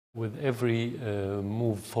With every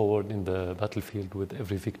move forward in the battlefield, with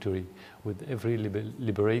every victory, with every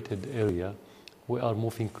liberated area, we are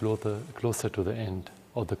moving closer to the end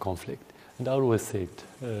of the conflict. And I always say it,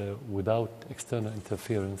 without external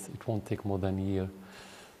interference, it won't take more than a year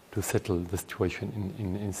to settle the situation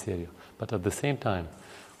in Syria. But at the same time,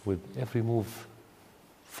 with every move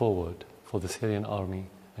forward for the Syrian army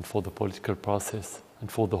and for the political process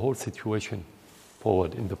and for the whole situation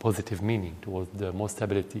forward in the positive meaning towards the more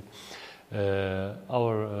stability,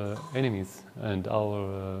 our enemies and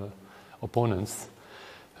our opponents,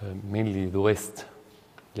 mainly the West,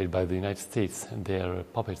 led by the United States and their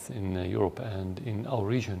puppets in Europe and in our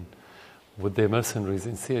region, with their mercenaries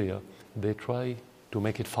in Syria, they try to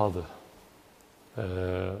make it further,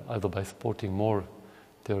 either by supporting more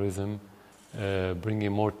terrorism,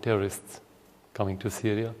 bringing more terrorists coming to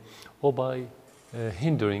Syria, or by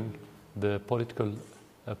hindering the political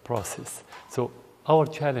process. So our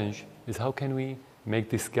challenge is how can we make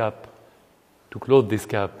this gap, to close this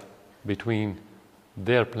gap between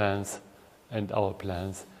their plans and our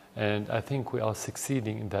plans. And I think we are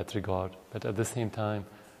succeeding in that regard, but at the same time,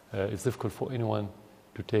 it's difficult for anyone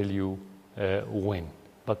to tell you when.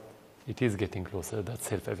 But it is getting closer, that's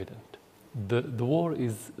self-evident. The war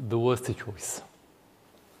is the worst choice.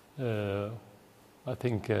 I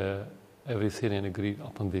think every Syrian agreed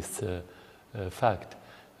upon this fact.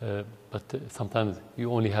 But sometimes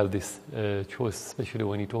you only have this choice, especially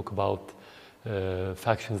when you talk about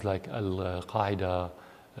factions like Al-Qaeda,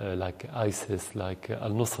 like ISIS, like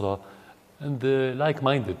Al-Nusra, and the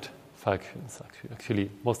like-minded factions.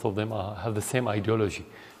 Actually, most of them have the same ideology,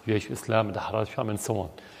 Jaish Islam, Dahrar Sham, and so on.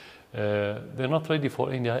 They're not ready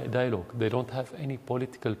for any dialogue. They don't have any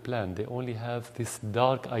political plan. They only have this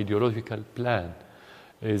dark ideological plan,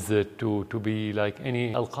 is to be like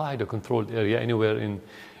any Al-Qaeda controlled area anywhere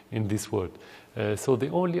in this world. So the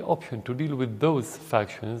only option to deal with those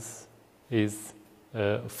factions is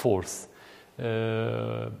force.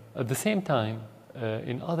 At the same time,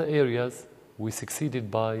 in other areas, we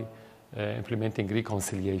succeeded by implementing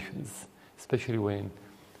reconciliations, especially when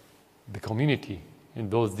the community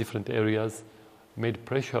in those different areas made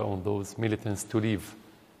pressure on those militants to leave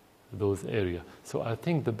those areas. So I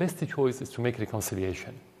think the best choice is to make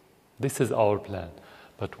reconciliation. This is our plan.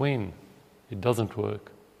 But when it doesn't work,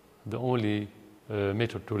 the only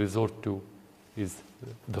method to resort to is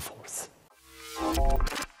the force.